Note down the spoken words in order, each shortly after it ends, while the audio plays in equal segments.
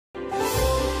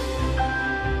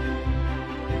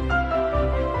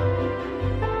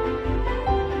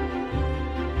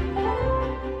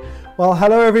Well,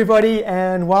 hello everybody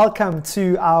and welcome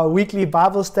to our weekly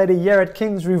Bible study here at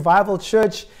King's Revival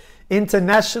Church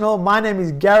International. My name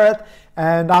is Gareth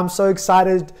and I'm so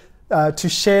excited to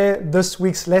share this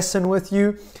week's lesson with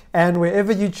you. And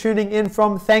wherever you're tuning in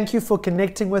from, thank you for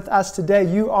connecting with us today.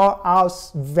 You are our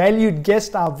valued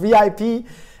guest, our VIP.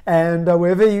 And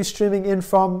wherever you're streaming in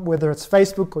from, whether it's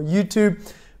Facebook or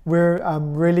YouTube, we're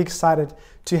really excited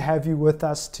to have you with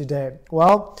us today.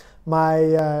 Well,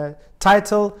 my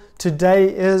title today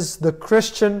is The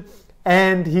Christian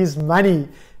and His Money.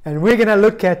 And we're going to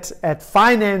look at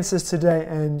finances today.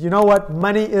 And you know what?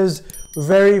 Money is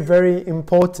very, very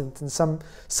important. And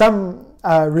some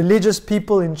religious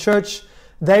people in church,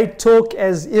 they talk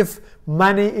as if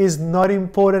money is not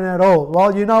important at all.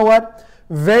 Well, you know what?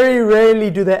 Very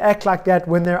rarely do they act like that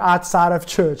when they're outside of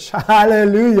church.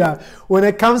 Hallelujah. When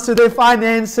it comes to their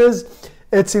finances,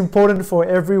 it's important for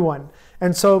everyone.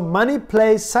 And so money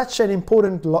plays such an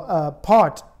important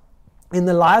part in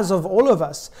the lives of all of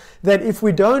us that if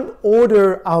we don't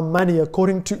order our money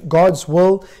according to God's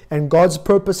will and God's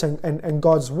purpose and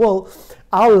God's will,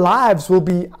 our lives will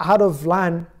be out of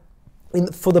line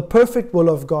for the perfect will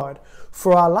of God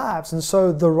for our lives. And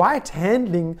so the right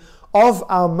handling of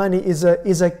our money is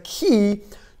a key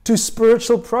to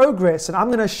spiritual progress. And I'm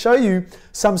going to show you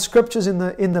some scriptures in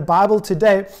the Bible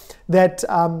today that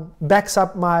backs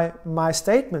up my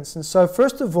statements. And so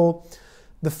first of all,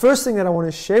 the first thing that I want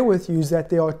to share with you is that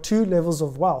there are two levels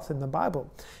of wealth in the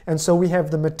Bible. And so we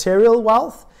have the material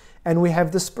wealth and we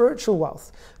have the spiritual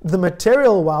wealth. The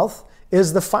material wealth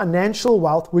is the financial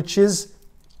wealth, which is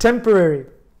temporary.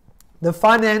 The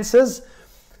finances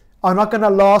are not going to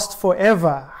last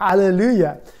forever.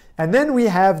 Hallelujah. And then we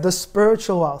have the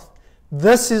spiritual wealth.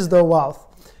 This is the wealth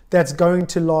that's going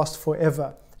to last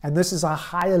forever. And this is a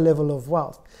higher level of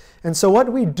wealth. And so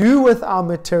what we do with our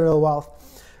material wealth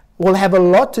will have a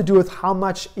lot to do with how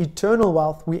much eternal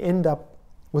wealth we end up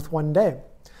with one day.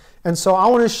 And so I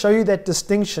want to show you that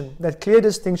distinction, that clear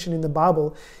distinction in the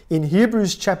Bible in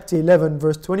Hebrews chapter 11,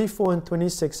 verse 24 and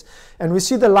 26. And we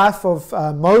see the life of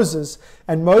Moses.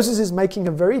 And Moses is making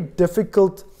a very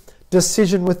difficult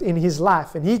decision within his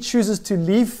life. And he chooses to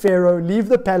leave Pharaoh, leave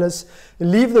the palace,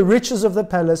 leave the riches of the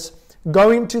palace,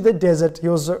 go into the desert. He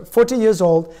was 40 years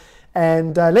old.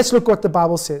 And let's look what the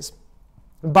Bible says.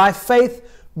 By faith,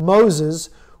 Moses,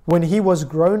 when he was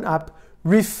grown up,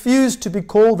 refused to be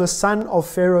called the son of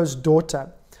Pharaoh's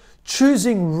daughter,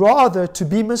 choosing rather to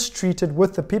be mistreated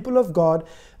with the people of God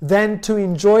than to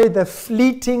enjoy the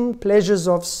fleeting pleasures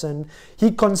of sin.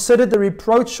 He considered the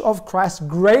reproach of Christ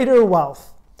greater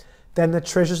wealth than the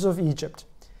treasures of Egypt.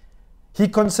 He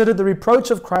considered the reproach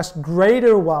of Christ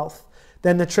greater wealth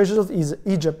than the treasures of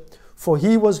Egypt, for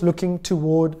he was looking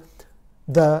toward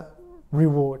the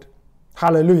reward.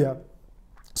 Hallelujah.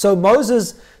 So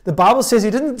Moses, the Bible says he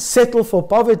didn't settle for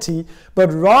poverty,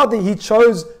 but rather he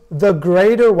chose the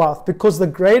greater wealth, because the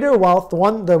greater wealth,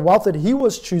 the wealth that he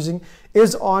was choosing,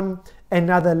 is on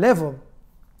another level.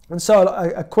 And so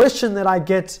a question that I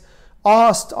get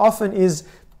asked often is,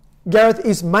 Gareth,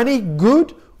 is money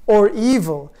good or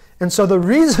evil? And so the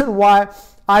reason why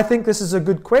I think this is a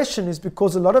good question is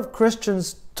because a lot of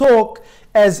Christians talk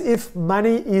as if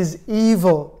money is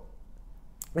evil.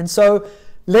 And so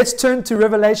let's turn to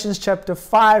Revelation chapter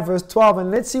 5, verse 12,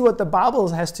 and let's see what the Bible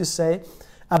has to say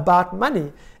about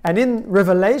money. And in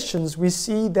Revelations, we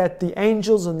see that the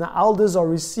angels and the elders are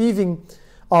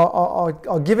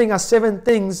giving us 7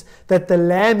 things that the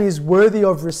Lamb is worthy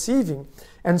of receiving.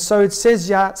 And so it says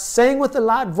here, saying with a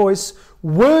loud voice,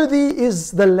 worthy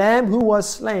is the Lamb who was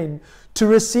slain to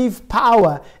receive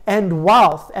power and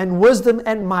wealth and wisdom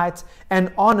and might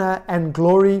and honor and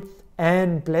glory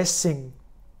and blessing.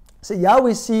 So yeah,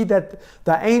 we see that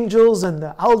the angels and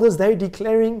the elders, they're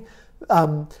declaring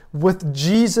with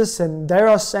Jesus, and they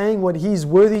are saying what he's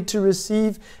worthy to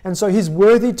receive. And so he's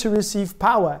worthy to receive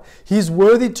power. He's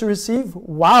worthy to receive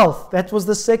wealth. That was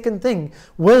the second thing.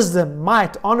 Wisdom,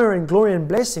 might, honor, and glory and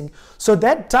blessing. So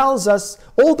that tells us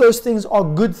all those things are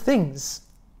good things.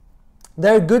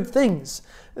 They're good things.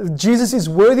 Jesus is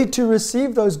worthy to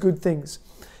receive those good things.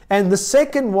 And the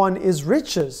second one is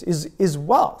riches, is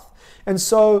wealth. And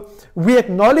so we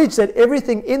acknowledge that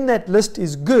everything in that list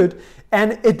is good,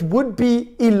 and it would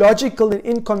be illogical and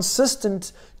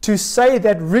inconsistent to say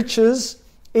that riches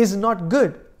is not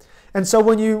good. And so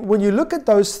when you look at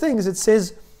those things, it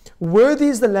says, worthy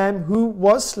is the Lamb who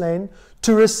was slain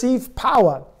to receive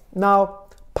power. Now,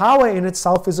 power in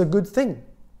itself is a good thing,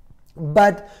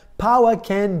 but power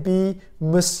can be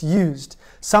misused.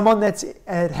 Someone that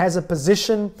has a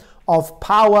position of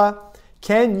power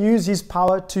can use his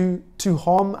power to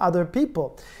harm other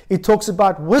people. It talks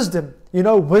about wisdom. You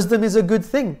know, wisdom is a good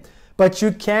thing, but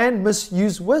you can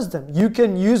misuse wisdom. You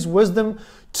can use wisdom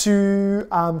to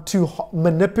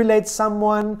manipulate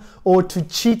someone or to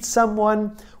cheat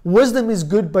someone. Wisdom is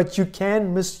good, but you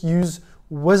can misuse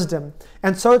wisdom.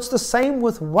 And so it's the same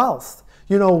with wealth.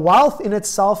 You know, wealth in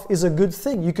itself is a good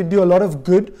thing. You can do a lot of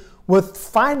good with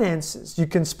finances. You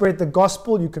can spread the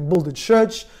gospel, you can build a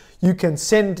church, you can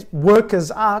send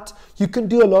workers out, you can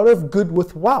do a lot of good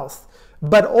with wealth.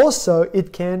 But also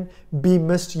it can be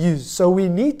misused. So we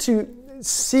need to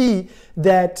see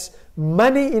that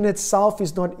money in itself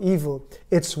is not evil.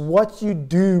 It's what you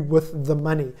do with the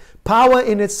money. Power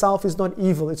in itself is not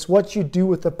evil. It's what you do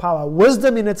with the power.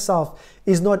 Wisdom in itself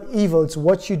is not evil. It's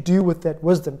what you do with that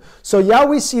wisdom. So yeah,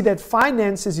 we see that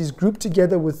finances is grouped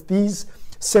together with these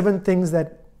 7 things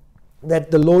that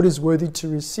the Lord is worthy to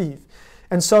receive.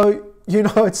 And so, you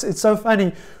know, it's so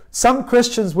funny. Some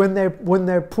Christians, when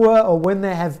they're poor or when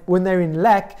they're in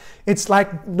lack, it's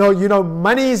like, no, you know,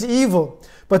 money is evil.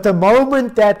 But the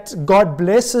moment that God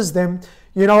blesses them,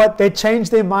 you know what? They change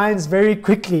their minds very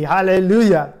quickly.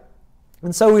 Hallelujah.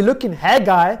 And so we look in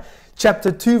Haggai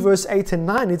chapter 2, verse 8 and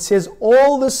 9. It says,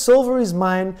 "All the silver is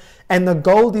mine and the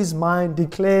gold is mine,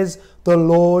 declares the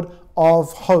Lord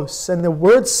of hosts." And the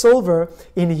word silver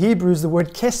in Hebrew is the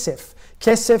word kesef.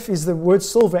 Kesef is the word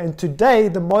silver. And today,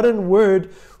 the modern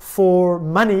word for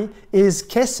money is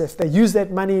kesef. They use that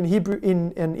money in Hebrew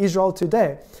in Israel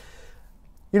today.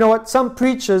 You know what? Some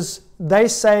preachers, they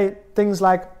say things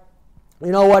like,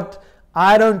 you know what?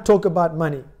 I don't talk about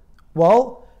money.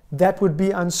 Well, that would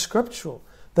be unscriptural.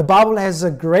 The Bible has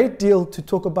a great deal to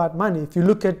talk about money. If you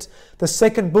look at the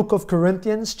second book of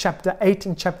Corinthians, chapter 8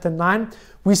 and chapter 9,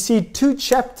 we see 2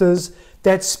 chapters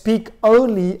that speak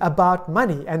only about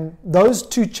money. And those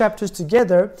 2 chapters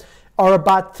together are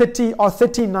about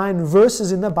 39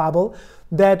 verses in the Bible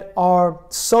that are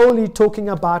solely talking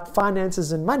about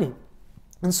finances and money.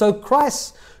 And so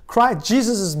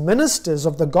Jesus' ministers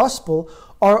of the gospel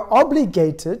are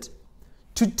obligated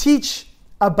to teach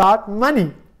about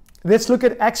money. Let's look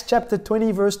at Acts chapter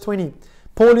 20, verse 20.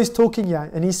 Paul is talking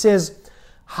here and he says,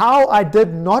 "How I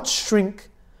did not shrink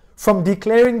from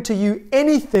declaring to you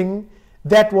anything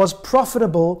that was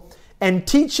profitable and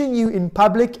teaching you in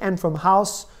public and from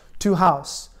house to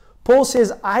house." Paul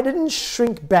says, I didn't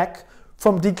shrink back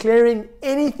from declaring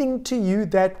anything to you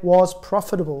that was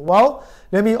profitable. Well,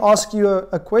 let me ask you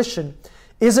a question.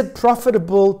 Is it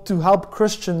profitable to help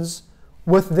Christians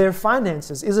with their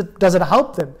finances? Does it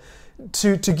help them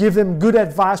to give them good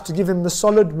advice, to give them the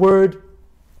solid word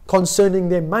concerning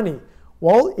their money?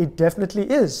 Well, it definitely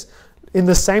is. In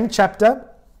the same chapter,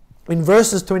 in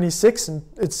verses 26, and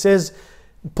it says,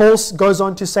 Paul goes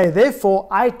on to say, "Therefore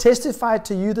I testify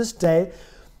to you this day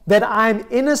that I am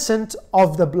innocent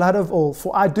of the blood of all.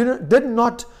 For I did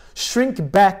not shrink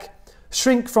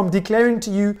from declaring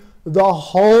to you the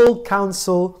whole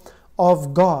counsel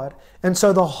of God." And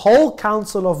so the whole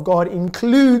counsel of God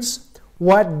includes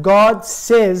what God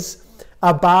says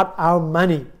about our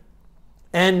money.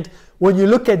 And when you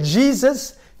look at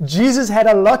Jesus, Jesus had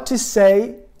a lot to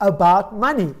say about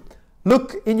money.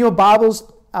 Look in your Bibles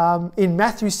in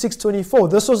Matthew 6:24.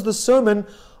 This was the Sermon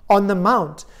on the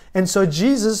Mount. And so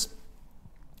Jesus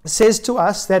says to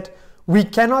us that we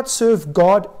cannot serve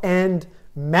God and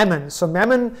mammon. So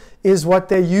mammon is what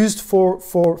they used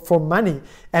for money.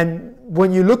 And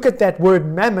when you look at that word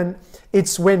mammon,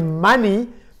 it's when money,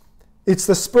 it's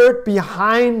the spirit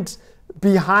behind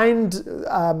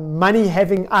money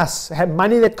having us,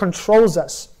 money that controls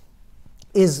us.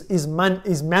 Is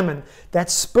mammon, that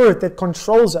spirit that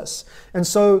controls us. And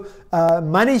so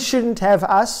money shouldn't have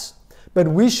us, but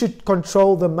we should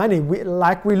control the money.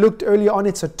 Like we looked earlier on,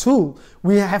 it's a tool.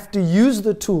 We have to use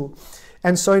the tool.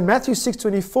 And so in Matthew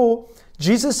 6:24,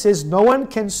 Jesus says, "No one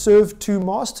can serve 2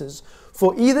 masters,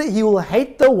 for either he will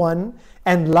hate the one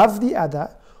and love the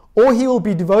other, or he will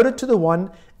be devoted to the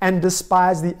one and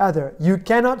despise the other. You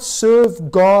cannot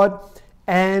serve God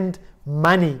and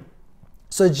money."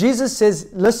 So Jesus says,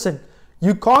 listen,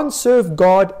 you can't serve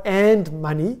God and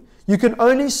money. You can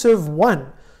only serve one.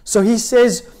 So he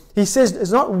says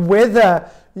it's not whether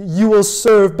you will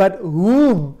serve, but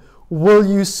whom will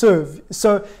you serve.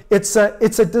 So it's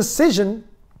a decision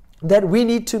that we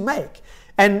need to make.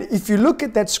 And if you look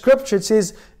at that scripture, it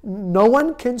says, no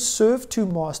one can serve 2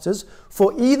 masters,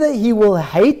 for either he will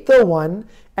hate the one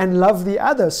and love the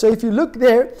other. So if you look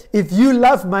there, if you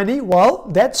love money, well,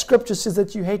 that scripture says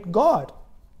that you hate God.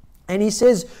 And he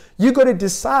says, you got to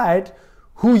decide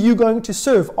who you're going to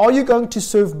serve. Are you going to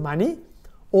serve money,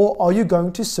 or are you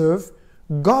going to serve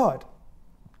God?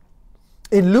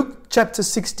 In Luke chapter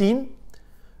 16,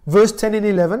 verse 10 and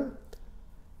 11,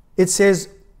 it says,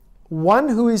 one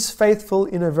who is faithful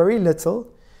in a very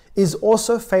little is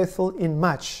also faithful in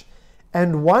much,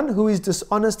 and one who is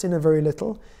dishonest in a very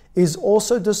little is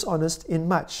also dishonest in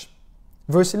much.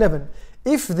 Verse 11,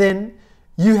 if then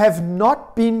you have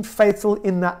not been faithful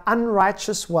in the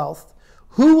unrighteous wealth,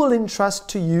 who will entrust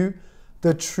to you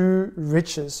the true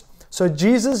riches? So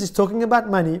Jesus is talking about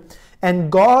money,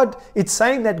 and God, it's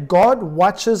saying that God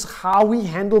watches how we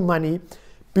handle money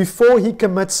before he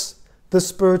commits the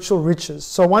spiritual riches.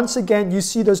 So once again, you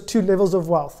see those two levels of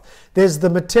wealth. There's the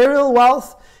material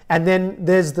wealth, and then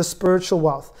there's the spiritual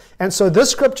wealth. And so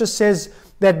this scripture says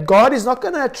that God is not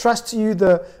going to trust to you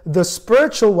the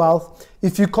spiritual wealth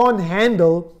if you can't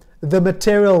handle the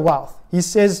material wealth. He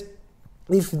says,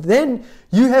 if then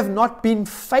you have not been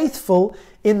faithful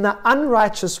in the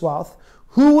unrighteous wealth,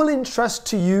 who will entrust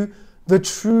to you the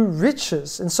true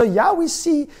riches? And so we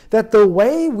see that the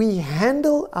way we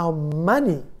handle our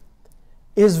money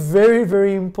is very,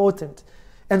 very important.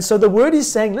 And so the word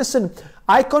is saying, listen,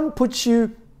 I can't put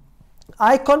you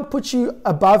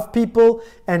above people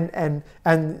and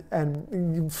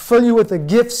fill you with the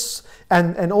gifts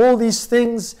and all these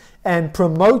things and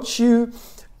promote you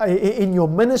in your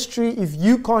ministry if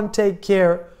you can't take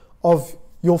care of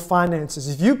your finances,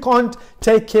 if you can't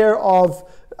take care of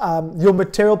your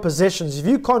material possessions, if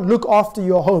you can't look after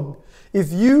your home,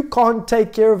 if you can't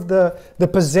take care of the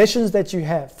possessions that you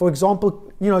have. For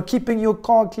example, keeping your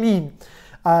car clean,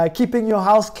 keeping your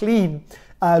house clean,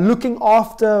 looking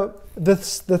after the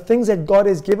things that God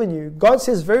has given you. God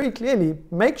says very clearly,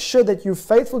 make sure that you're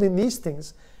faithful in these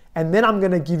things, and then I'm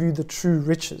going to give you the true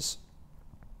riches.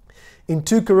 In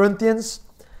 2 Corinthians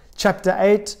chapter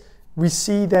 8, we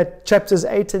see that chapters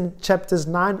 8 and chapters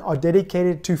 9 are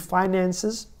dedicated to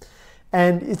finances.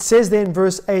 And it says there in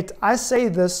verse 8, I say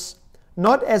this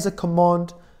not as a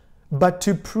command, but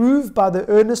to prove by the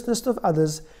earnestness of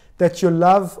others that your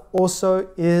love also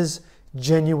is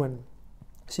genuine.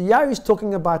 So he's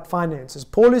talking about finances.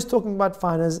 Paul is talking about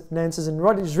finances, and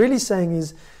what he's really saying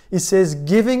is, he says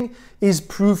giving is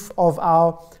proof of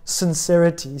our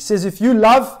sincerity. He says if you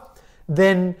love,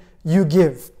 then you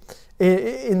give.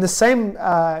 In the same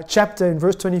chapter, in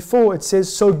verse 24, it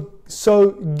says,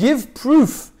 so give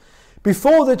proof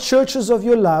before the churches of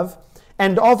your love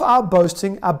and of our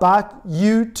boasting about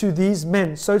you to these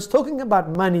men. So it's talking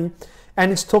about money,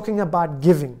 and it's talking about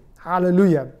giving.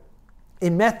 Hallelujah.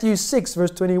 In Matthew 6,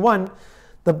 verse 21,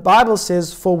 the Bible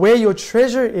says, for where your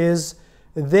treasure is,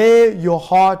 there your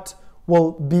heart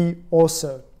will be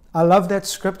also. I love that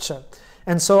scripture.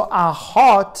 And so our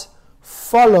heart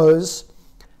follows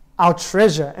our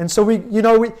treasure. And so we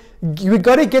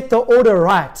got to get the order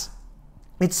right.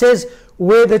 It says,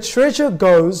 where the treasure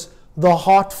goes, the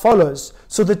heart follows.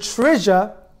 So the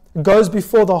treasure goes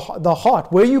before the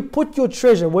heart. Where you put your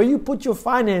treasure, where you put your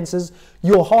finances,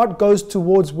 your heart goes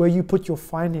towards where you put your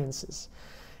finances.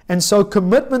 And so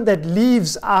commitment that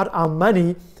leaves out our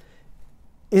money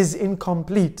is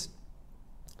incomplete.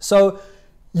 So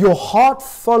your heart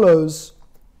follows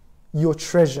your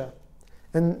treasure.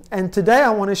 And today I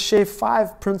want to share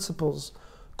 5 principles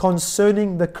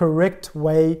concerning the correct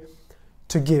way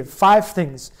to give. 5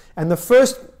 things. And the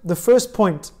first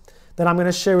point that I'm going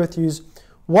to share with you is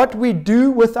what we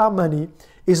do with our money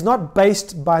is not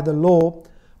based by the law,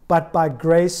 but by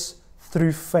grace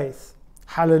through faith.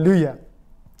 Hallelujah.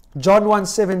 John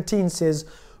 1:17 says,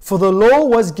 for the law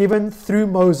was given through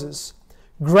Moses.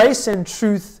 Grace and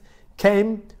truth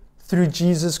came through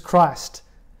Jesus Christ.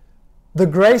 The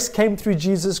grace came through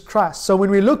Jesus Christ. So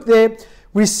when we look there,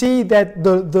 we see that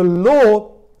the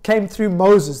law came through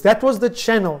Moses. That was the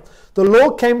channel. The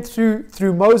law came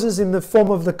through Moses in the form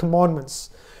of the commandments.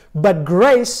 But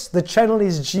grace, the channel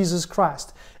is Jesus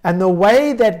Christ. And the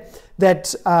way that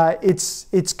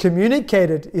it's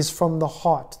communicated is from the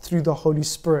heart through the Holy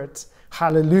Spirit.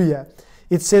 Hallelujah.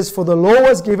 It says, for the law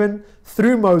was given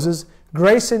through Moses,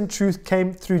 grace and truth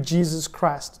came through Jesus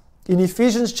Christ. In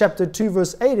Ephesians chapter 2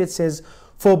 verse 8 it says,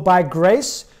 for by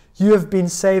grace you have been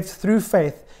saved through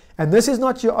faith. And this is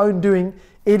not your own doing,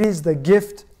 it is the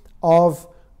gift of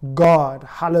God.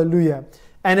 Hallelujah.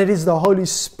 And it is the Holy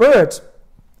Spirit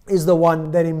is the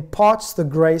one that imparts the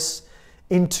grace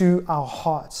into our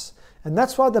hearts. And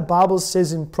that's why the Bible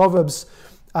says in Proverbs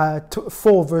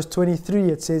 4 verse 23,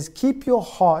 it says, keep your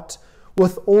heart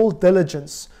with all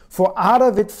diligence, for out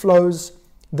of it flows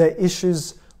the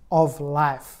issues of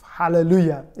life.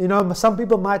 Hallelujah. Some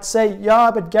people might say, yeah,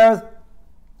 but Gareth,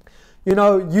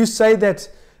 you say that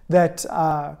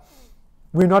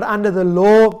we're not under the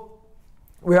law,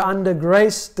 we're under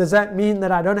grace. Does that mean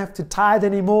that I don't have to tithe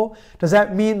anymore? Does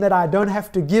that mean that I don't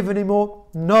have to give anymore?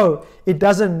 No, it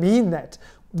doesn't mean that.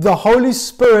 The Holy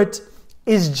Spirit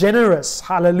is generous.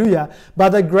 Hallelujah. By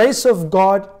the grace of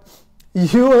God,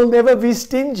 you will never be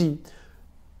stingy.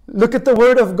 Look at the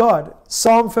word of God.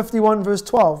 Psalm 51 verse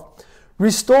 12.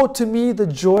 Restore to me the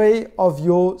joy of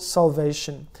your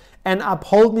salvation and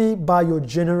uphold me by your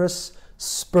generous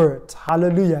Spirit.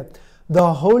 Hallelujah.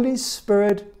 The Holy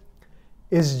Spirit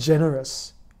is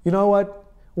generous. You know what?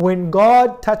 When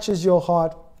God touches your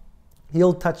heart,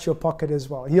 He'll touch your pocket as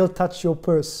well. He'll touch your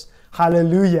purse.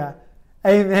 Hallelujah.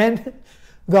 Amen.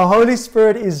 The Holy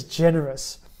Spirit is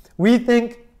generous. We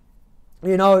think,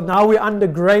 now we're under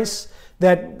grace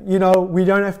that, we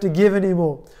don't have to give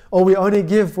anymore, or we only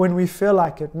give when we feel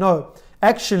like it. No,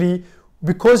 actually,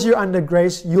 because you're under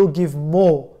grace, you'll give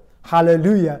more.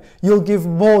 Hallelujah. You'll give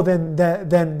more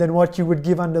than what you would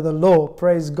give under the law.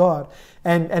 Praise God.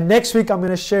 And next week, I'm going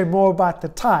to share more about the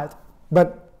tithe.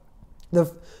 But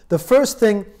the first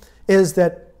thing is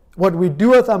that what we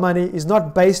do with our money is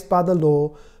not based by the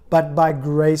law, but by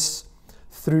grace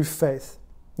through faith.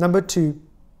 Number 2,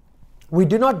 we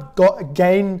do not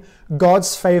gain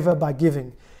God's favor by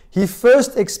giving. He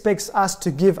first expects us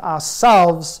to give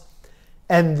ourselves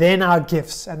and then our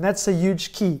gifts. And that's a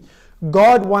huge key.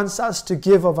 God wants us to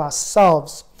give of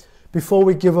ourselves before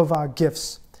we give of our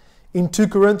gifts. In 2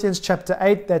 Corinthians chapter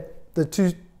 8, that the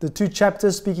two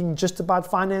chapters speaking just about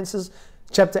finances,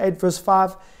 chapter 8 verse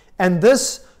 5, and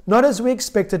this not as we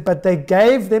expected, but they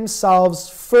gave themselves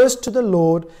first to the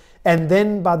Lord and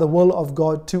then by the will of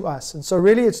God to us. And so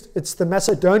really it's the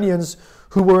Macedonians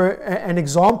who were an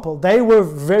example. They were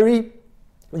very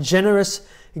generous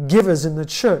givers in the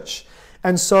church.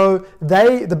 And so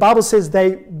the Bible says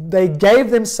they gave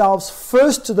themselves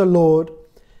first to the Lord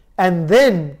and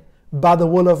then by the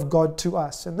will of God to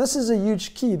us. And this is a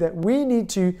huge key, that we need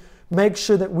to make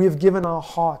sure that we've given our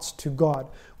hearts to God.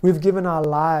 We've given our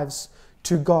lives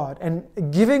to God. And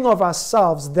giving of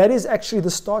ourselves, that is actually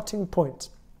the starting point.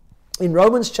 In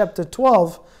Romans chapter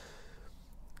 12,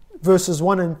 verses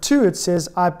 1 and 2, it says,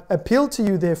 I appeal to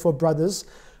you therefore, brothers,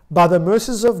 by the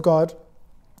mercies of God,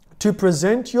 to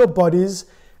present your bodies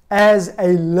as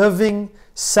a living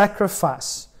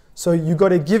sacrifice. So you got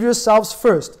to give yourselves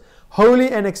first,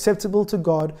 holy and acceptable to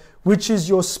God, which is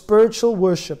your spiritual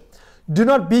worship. Do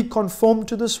not be conformed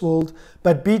to this world,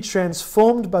 but be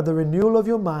transformed by the renewal of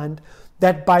your mind,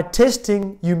 that by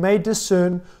testing you may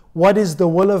discern what is the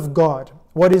will of God,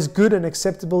 what is good and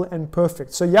acceptable and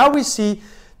perfect. So yeah, we see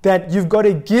that you've got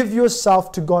to give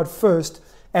yourself to God first,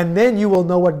 and then you will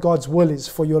know what God's will is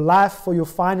for your life, for your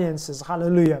finances.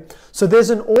 Hallelujah. So there's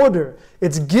an order.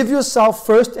 It's give yourself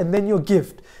first and then your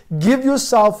gift. Give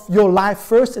yourself your life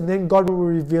first and then God will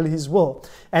reveal His will.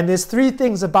 And there's 3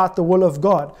 things about the will of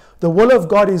God. The will of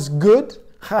God is good.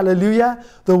 Hallelujah.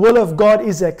 The will of God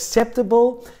is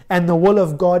acceptable, and the will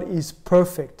of God is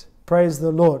perfect. Praise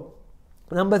the Lord.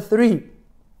 Number 3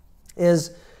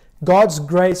 is God's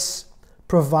grace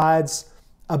provides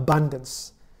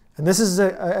abundance. And this is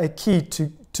a key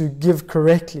to give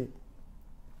correctly.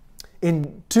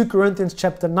 In 2 Corinthians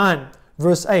chapter 9,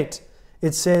 verse 8,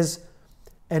 it says,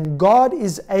 and God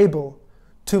is able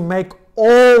to make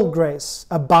all grace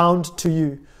abound to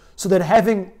you, so that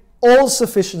having all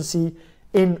sufficiency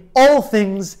in all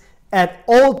things at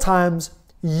all times,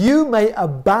 you may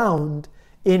abound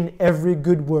in every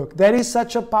good work. That is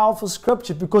such a powerful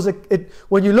scripture, because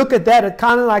when you look at that, it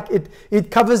kind of like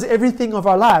it covers everything of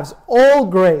our lives. All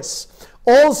grace,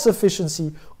 all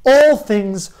sufficiency, all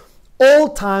things, all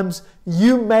times,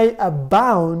 you may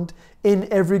abound in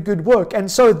every good work. And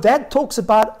so that talks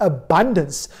about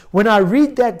abundance. When I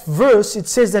read that verse, it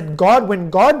says that when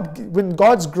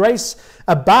God's grace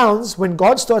abounds, when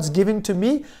God starts giving to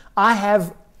me, I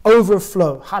have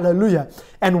overflow. Hallelujah.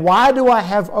 And why do I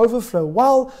have overflow?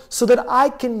 Well, so that I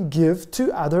can give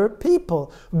to other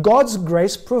people. God's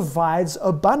grace provides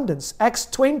abundance. Acts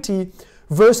 20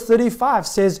 verse 35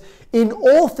 says, in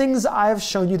all things I have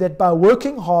shown you that by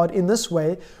working hard in this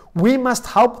way, we must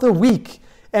help the weak.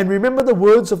 And remember the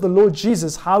words of the Lord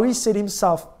Jesus, how He said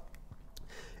Himself,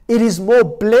 it is more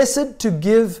blessed to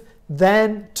give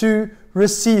than to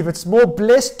receive. It's more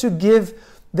blessed to give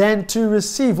than to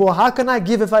receive. Well, how can I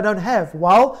give if I don't have?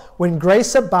 Well, when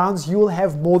grace abounds, you will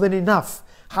have more than enough.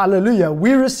 Hallelujah.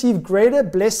 We receive greater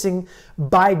blessing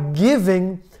by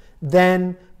giving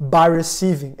than by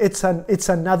receiving. It's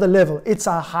another level. It's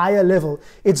a higher level.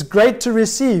 It's great to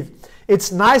receive.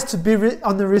 It's nice to be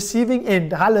on the receiving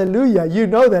end. Hallelujah. You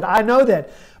know that. I know that.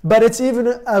 But it's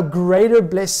even a greater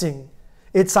blessing.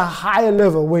 It's a higher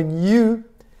level when you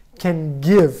can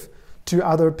give to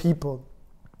other people.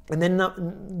 And then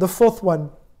the fourth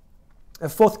one, a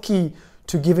fourth key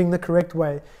to giving the correct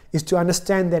way, is to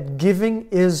understand that giving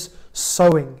is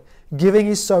sowing. Giving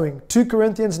is sowing. 2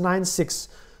 Corinthians 9:6.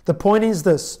 The point is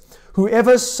this: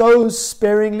 whoever sows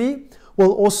sparingly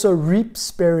will also reap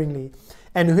sparingly,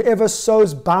 and whoever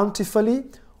sows bountifully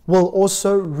will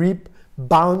also reap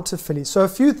bountifully. So a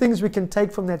few things we can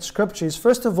take from that scripture is,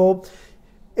 first of all,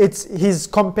 he's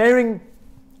comparing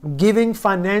giving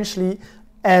financially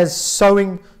as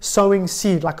sowing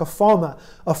seed, like a farmer.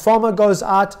 A farmer goes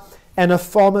out and a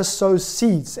farmer sows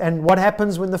seeds. And what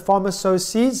happens when the farmer sows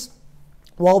seeds?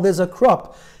 Well, there's a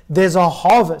crop, there's a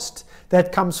harvest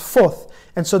that comes forth.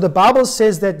 And so the Bible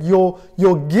says that your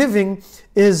giving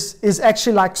is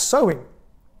actually like sowing.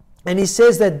 And he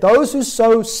says that those who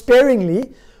sow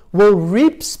sparingly will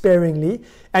reap sparingly,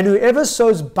 and whoever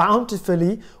sows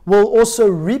bountifully will also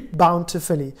reap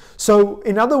bountifully. So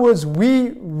in other words, we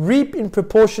reap in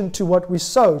proportion to what we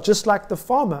sow, just like the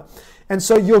farmer. And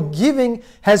so your giving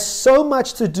has so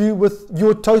much to do with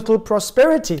your total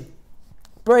prosperity.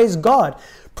 Praise God.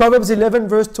 Proverbs 11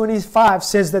 verse 25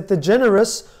 says that the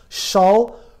generous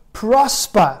shall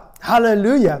prosper.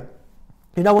 Hallelujah.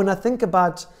 You know, when I think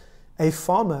about a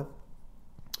farmer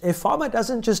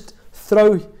doesn't just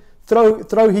throw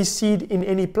his seed in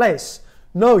any place.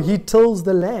 No, he tills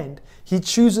the land. He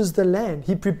chooses the land.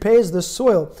 He prepares the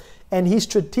soil, and he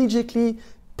strategically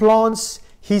plants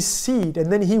his seed,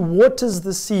 and then he waters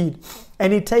the seed,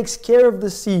 and he takes care of the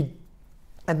seed,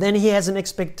 and then he has an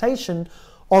expectation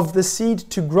of the seed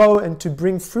to grow and to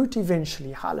bring fruit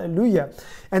eventually. Hallelujah.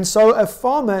 And so a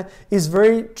farmer is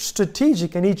very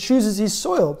strategic, and he chooses his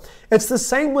soil. It's the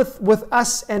same with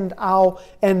us and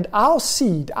our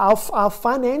seed, our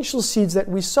financial seeds that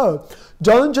we sow.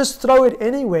 Don't just throw it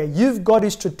anywhere. You've got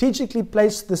to strategically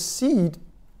place the seed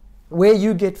where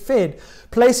you get fed.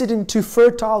 Place it into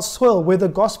fertile soil where the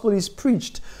gospel is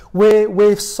preached, where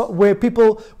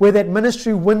that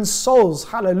ministry wins souls.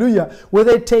 Hallelujah. Where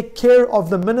they take care of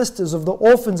the ministers, of the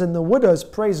orphans and the widows.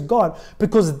 Praise God.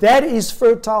 Because that is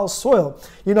fertile soil.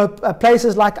 You know,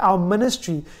 places like our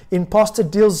ministry, in Pastor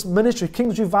Deal's ministry,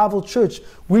 King's Revival Church,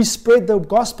 we spread the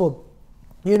gospel.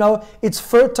 You know, it's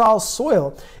fertile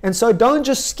soil. And so don't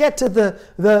just scatter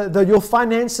your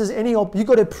finances anyhow. You've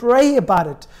got to pray about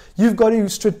it. You've got to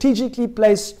strategically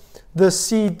place the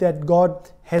seed that God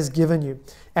has given you.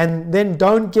 And then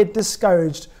don't get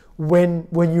discouraged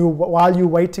while you're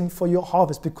waiting for your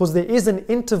harvest, because there is an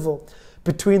interval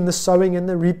between the sowing and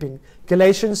the reaping.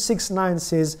 Galatians 6:9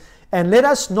 says, "And let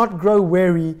us not grow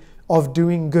weary of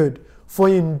doing good, for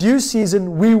in due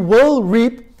season we will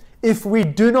reap if we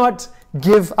do not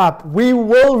give up." We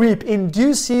will reap. In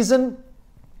due season,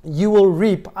 you will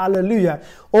reap. Hallelujah.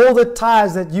 All the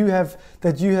tithes that you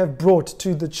have brought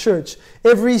to the church,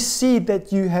 every seed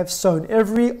that you have sown,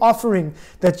 every offering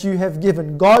that you have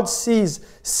given, God sees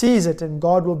it, and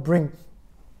God will bring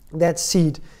that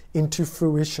seed into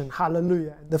fruition.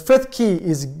 Hallelujah. The fifth key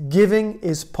is giving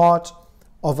is part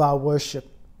of our worship.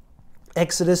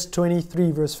 Exodus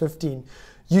 23 verse 15.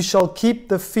 "You shall keep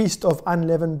the feast of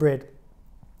unleavened bread,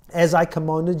 as I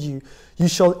commanded you. You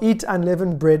shall eat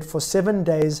unleavened bread for 7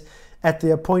 days at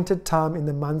the appointed time in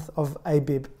the month of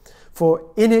Abib. For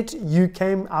in it you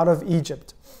came out of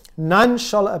Egypt. None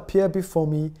shall appear before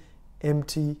me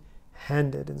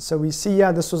empty-handed." And so we see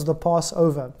here, this was the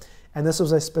Passover. And this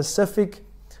was a specific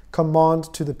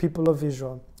command to the people of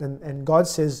Israel. And God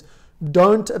says,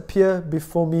 don't appear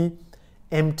before me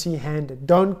empty-handed.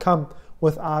 Don't come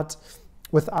without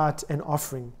an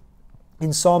offering.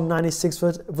 In Psalm 96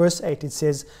 verse 8 it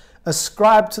says,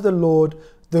 "Ascribe to the Lord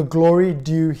the glory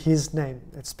due his name."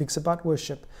 It speaks about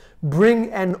worship.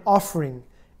 "Bring an offering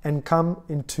and come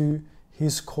into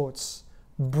his courts."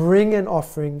 Bring an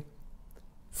offering.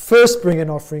 First bring an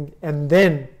offering and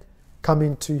then come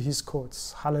into his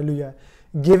courts. Hallelujah.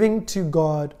 Giving to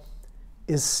God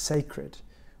is sacred.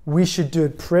 We should do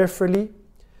it prayerfully.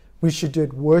 We should do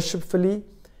it worshipfully.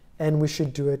 And we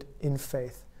should do it in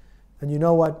faith. And you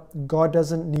know what? God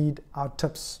doesn't need our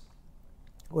tips.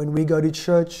 When we go to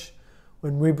church,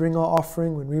 when we bring our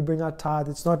offering, when we bring our tithe,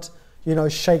 it's not,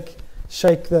 shake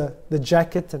the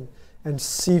jacket and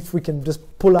see if we can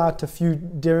just pull out a few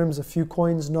dirhams, a few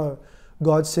coins. No.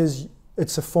 God says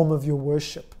it's a form of your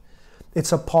worship.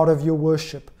 It's a part of your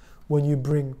worship when you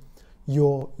bring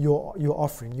your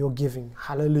offering, your giving.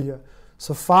 Hallelujah.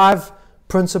 So 5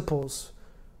 principles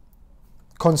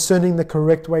concerning the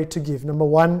correct way to give. Number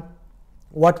 1,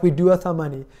 what we do with our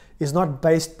money is not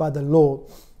based by the law,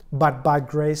 but by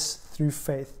grace through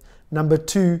faith. Number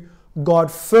 2,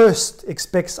 God first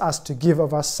expects us to give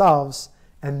of ourselves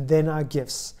and then our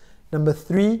gifts. Number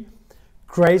 3,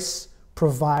 grace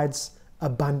provides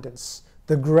abundance.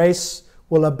 The grace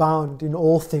will abound in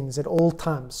all things at all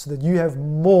times, so that you have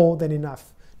more than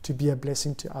enough to be a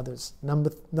blessing to others.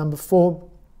 Number 4,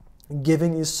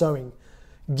 giving is sowing.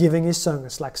 Giving is sowing.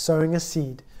 It's like sowing a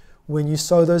seed. When you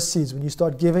sow those seeds, when you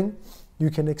start giving, you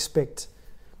can expect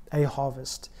a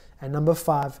harvest. And number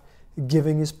 5,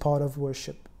 giving is part of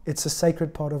worship. It's a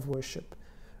sacred part of worship.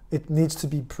 It needs to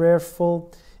be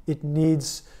prayerful. It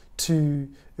needs to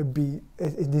be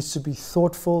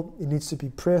thoughtful. It needs to be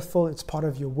prayerful. It's part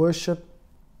of your worship.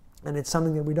 And it's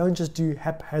something that we don't just do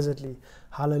haphazardly.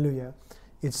 Hallelujah.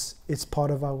 It's part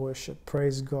of our worship.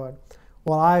 Praise God.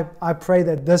 Well, I pray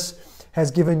that this has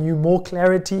given you more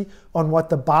clarity on what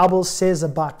the Bible says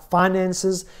about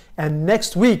finances. And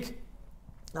next week,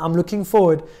 I'm looking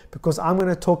forward, because I'm going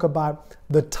to talk about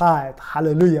the tithe.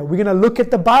 Hallelujah. We're going to look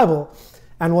at the Bible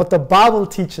and what the Bible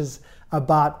teaches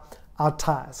about our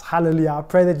tithes. Hallelujah. I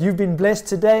pray that you've been blessed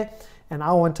today, and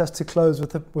I want us to close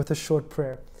with a short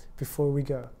prayer before we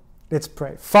go. Let's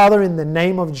pray. Father, in the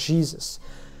name of Jesus,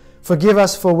 forgive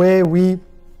us for where we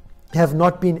have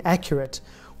not been accurate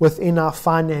within our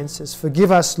finances.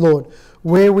 Forgive us, Lord,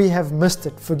 where we have missed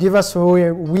it. Forgive us for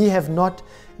where we have not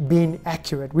been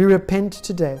accurate. We repent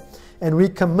today, and we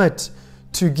commit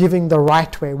to giving the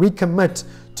right way. We commit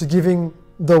to giving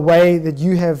the way that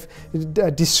you have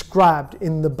described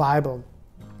in the Bible.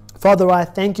 Father, I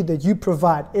thank you that you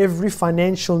provide every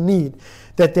financial need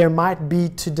that there might be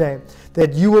today,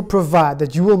 that you will provide,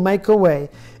 that you will make a way,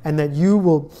 and that you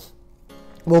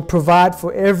will provide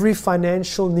for every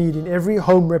financial need in every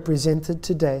home represented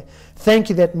today. Thank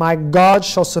you that my God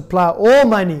shall supply all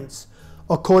my needs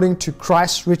according to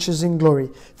Christ's riches in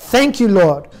glory. Thank you,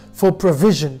 Lord, for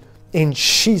provision in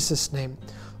Jesus' name.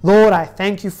 Lord, I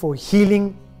thank you for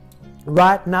healing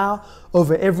right now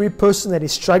over every person that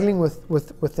is struggling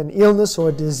with an illness or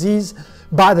a disease.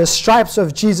 By the stripes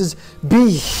of Jesus, be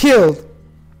healed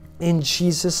in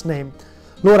Jesus' name.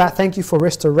 Lord, I thank you for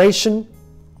restoration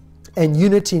and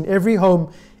unity in every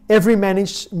home, every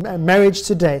marriage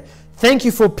today. Thank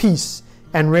you for peace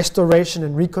and restoration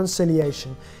and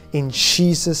reconciliation in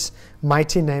Jesus'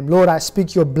 mighty name. Lord, I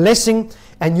speak your blessing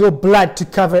and your blood to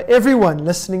cover everyone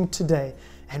listening today.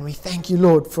 And we thank you,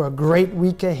 Lord, for a great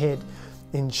week ahead.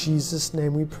 In Jesus'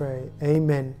 name we pray.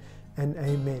 Amen and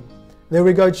amen. There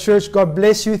we go, church. God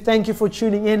bless you. Thank you for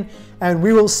tuning in. And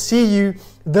we will see you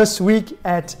this week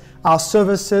at our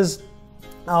services,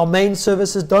 our main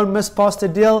services. Don't miss Pastor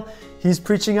Dill. He's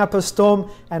preaching up a storm,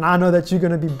 and I know that you're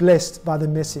going to be blessed by the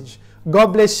message. God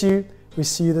bless you. We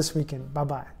see you this weekend.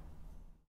 Bye-bye.